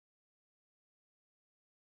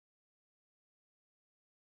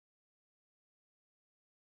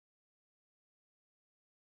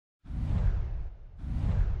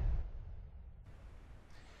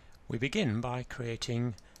We begin by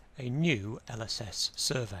creating a new LSS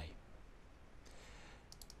survey.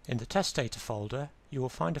 In the test data folder, you will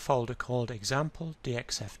find a folder called example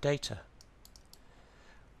DXF data,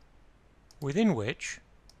 within which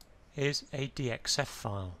is a DXF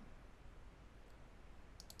file.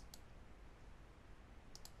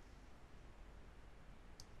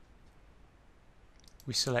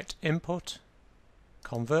 We select Input,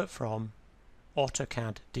 Convert from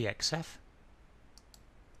AutoCAD DXF,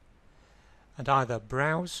 and either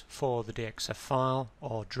browse for the DXF file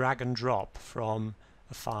or drag and drop from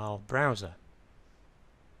a file browser.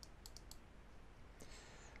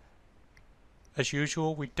 As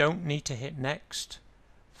usual, we don't need to hit Next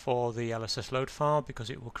for the LSS load file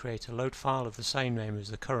because it will create a load file of the same name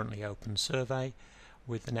as the currently open survey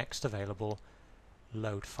with the next available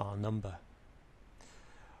load file number.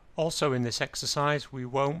 Also in this exercise we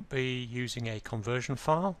won't be using a conversion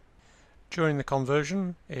file. During the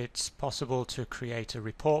conversion it's possible to create a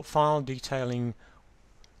report file detailing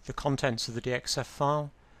the contents of the DXF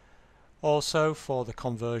file. Also for the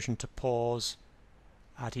conversion to pause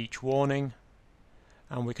at each warning,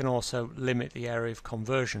 and we can also limit the area of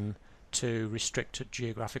conversion to restricted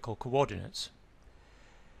geographical coordinates.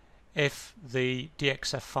 If the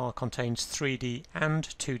DXF file contains 3D and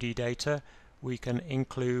 2D data, we can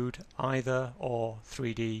include either or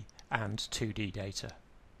 3D and 2D data.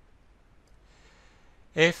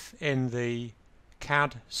 If in the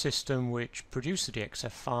CAD system which produced the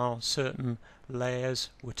DXF file certain layers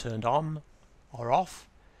were turned on or off,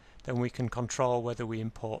 then we can control whether we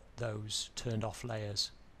import those turned off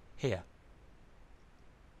layers here.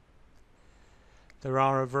 There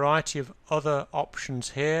are a variety of other options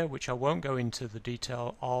here which I won't go into the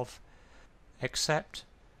detail of, except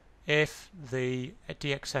if the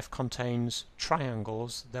DXF contains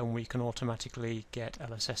triangles, then we can automatically get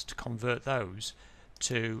LSS to convert those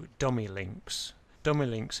to dummy links. Dummy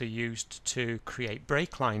links are used to create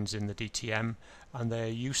break lines in the DTM, and they're a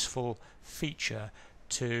useful feature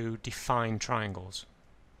to define triangles.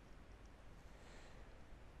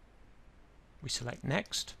 We select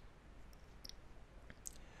Next.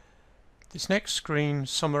 This next screen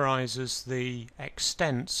summarizes the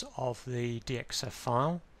extents of the DXF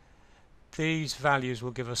file. These values will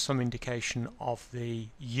give us some indication of the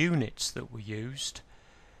units that were used.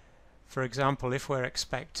 For example, if we're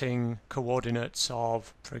expecting coordinates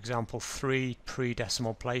of, for example, 3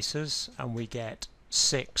 pre-decimal places and we get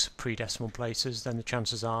 6 pre-decimal places, then the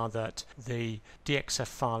chances are that the DXF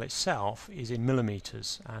file itself is in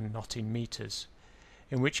millimeters and not in meters,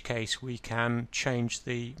 in which case we can change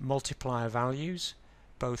the multiplier values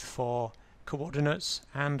both for coordinates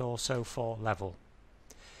and also for level.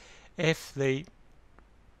 If the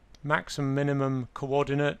maximum minimum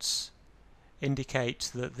coordinates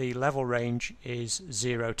indicate that the level range is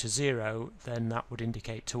 0 to 0, then that would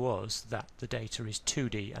indicate to us that the data is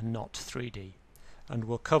 2D and not 3D. And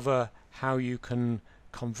we'll cover how you can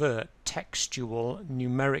convert textual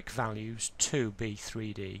numeric values to be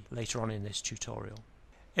 3D later on in this tutorial.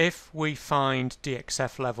 If we find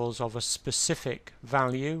DXF levels of a specific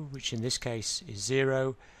value, which in this case is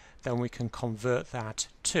 0, then we can convert that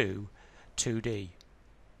to 2D.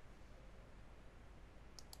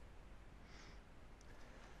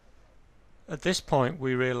 At this point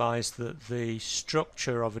we realize that the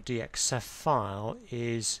structure of a DXF file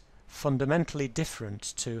is fundamentally different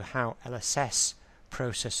to how LSS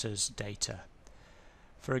processes data.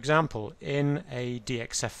 For example, in a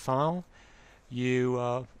DXF file you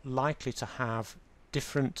are likely to have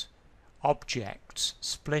different objects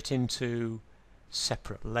split into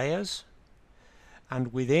separate layers,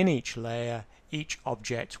 and within each layer each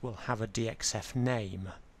object will have a DXF name.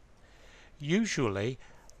 Usually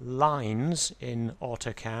lines in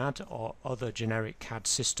AutoCAD or other generic CAD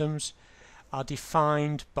systems are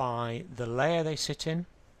defined by the layer they sit in,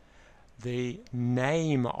 the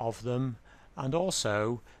name of them, and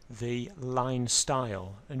also the line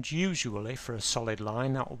style, and usually for a solid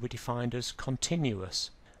line that will be defined as continuous.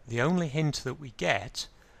 The only hint that we get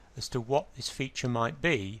as to what this feature might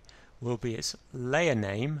be will be its layer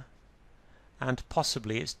name and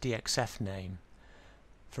possibly its DXF name.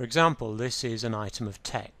 For example, this is an item of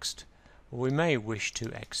text. We may wish to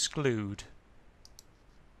exclude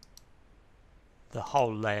the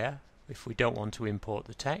whole layer if we don't want to import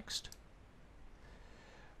the text.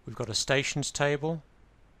 We've got a stations table.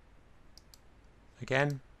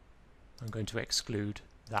 Again, I'm going to exclude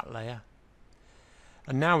that layer.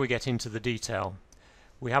 And now we get into the detail.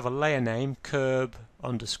 We have a layer name curb_C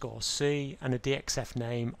and a DXF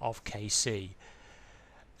name of KC.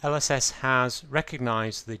 LSS has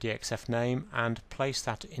recognized the DXF name and placed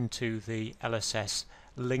that into the LSS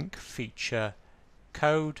link feature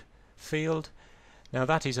code field. Now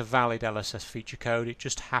that is a valid LSS feature code, it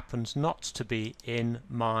just happens not to be in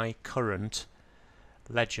my current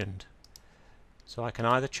legend. So I can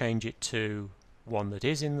either change it to one that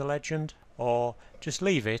is in the legend or just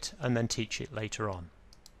leave it and then teach it later on.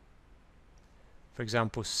 For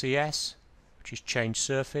example, CS, which is change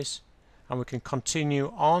surface, and we can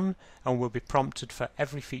continue on and we'll be prompted for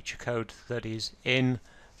every feature code that is in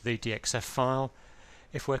the DXF file.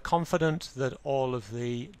 If we're confident that all of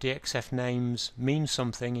the DXF names mean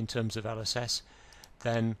something in terms of LSS,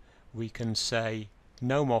 then we can say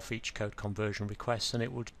no more feature code conversion requests and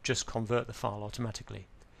it will just convert the file automatically.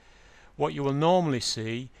 What you will normally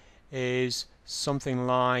see is something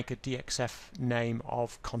like a DXF name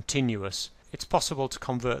of continuous. It's possible to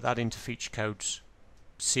convert that into feature codes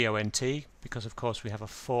CONT because of course we have a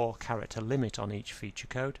 4-character limit on each feature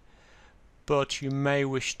code. But you may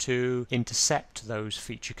wish to intercept those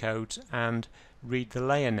feature codes and read the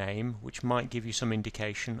layer name, which might give you some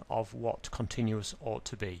indication of what continuous ought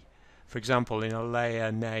to be. For example, in a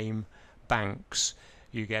layer name banks,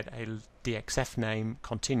 you get a DXF name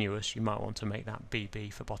continuous. You might want to make that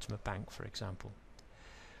BB for bottom of bank, for example.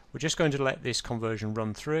 We're just going to let this conversion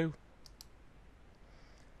run through,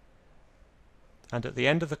 and at the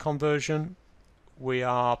end of the conversion we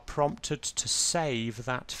are prompted to save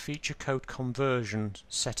that feature code conversion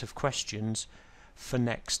set of questions for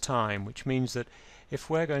next time, which means that if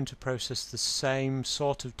we're going to process the same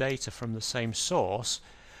sort of data from the same source,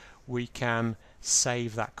 we can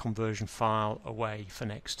save that conversion file away for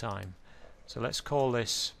next time. So let's call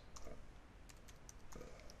this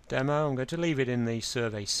demo. I'm going to leave it in the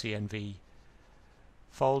survey CNV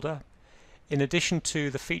folder. In addition to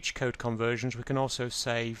the feature code conversions, we can also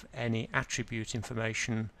save any attribute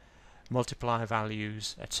information, multiplier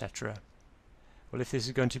values, etc. Well, if this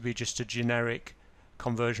is going to be just a generic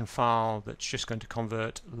conversion file that's just going to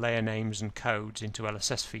convert layer names and codes into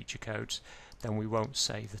LSS feature codes, then we won't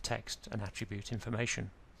save the text and attribute information.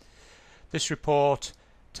 This report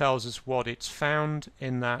tells us what it's found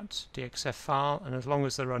in that DXF file, and as long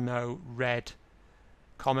as there are no red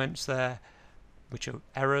comments there, which are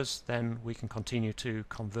errors, then we can continue to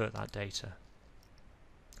convert that data.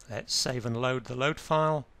 Let's save and load the load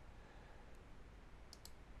file.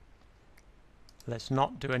 Let's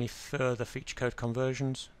not do any further feature code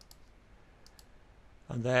conversions.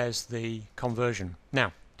 And there's the conversion.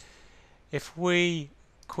 Now, if we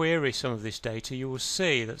query some of this data, you will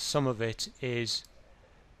see that some of it is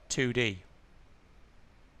 2D.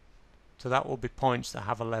 So that will be points that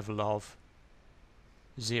have a level of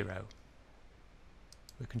 0.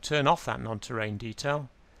 We can turn off that non-terrain detail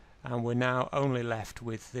and we're now only left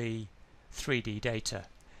with the 3D data.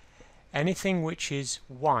 Anything which is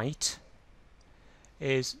white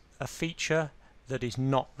is a feature that is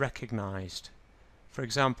not recognized. For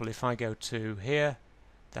example, if I go to here,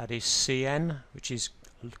 that is CN, which is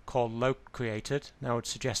called loc created. Now I would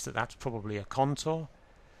suggest that that's probably a contour,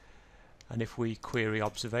 and if we query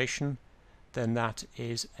observation, then that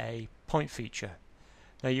is a point feature.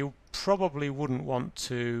 Now you probably wouldn't want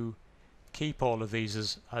to keep all of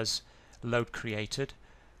these as load created.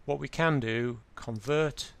 What we can do,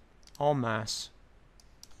 convert en masse,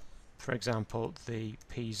 for example the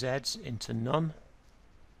PZs into none.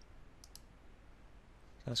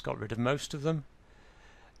 That's got rid of most of them.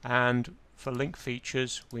 And for link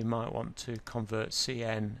features we might want to convert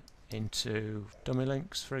CN into dummy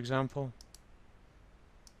links, for example.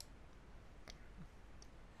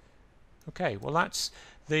 Okay, well that's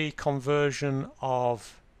the conversion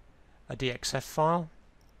of a DXF file.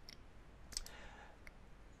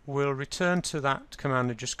 We'll return to that command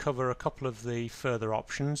and just cover a couple of the further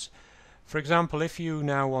options. For example, if you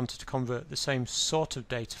now wanted to convert the same sort of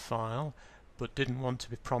data file but didn't want to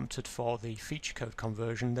be prompted for the feature code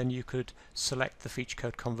conversion, then you could select the feature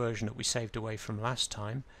code conversion that we saved away from last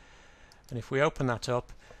time. And if we open that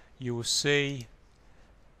up, you will see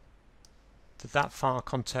that that file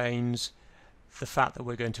contains the fact that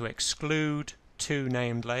we're going to exclude 2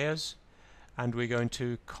 named layers, and we're going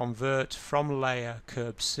to convert from layer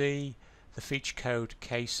curb C the feature code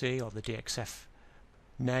KC, or the DXF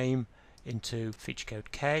name, into feature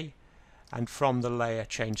code K, and from the layer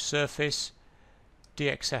change surface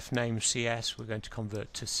DXF name CS we're going to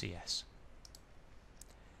convert to CS.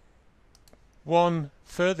 One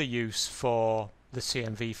further use for the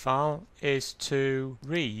CMV file is to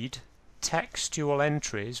read textual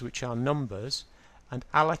entries, which are numbers, and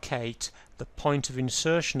allocate the point of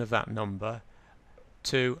insertion of that number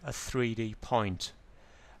to a 3D point.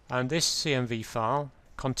 And this CMV file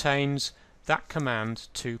contains that command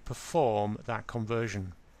to perform that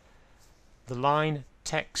conversion. The line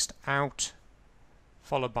text out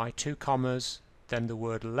followed by 2 commas, then the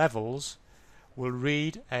word levels, will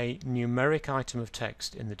read a numeric item of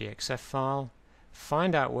text in the DXF file,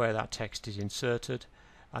 find out where that text is inserted,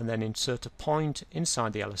 and then insert a point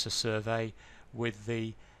inside the LSS survey with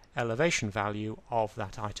the elevation value of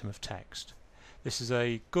that item of text. This is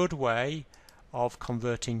a good way of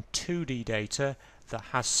converting 2D data that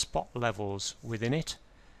has spot levels within it,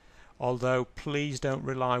 although please don't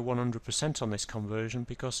rely 100% on this conversion,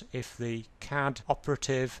 because if the CAD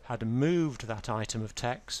operative had moved that item of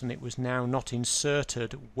text and it was now not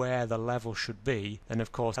inserted where the level should be, then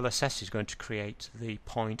of course LSS is going to create the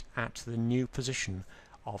point at the new position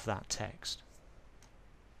of that text.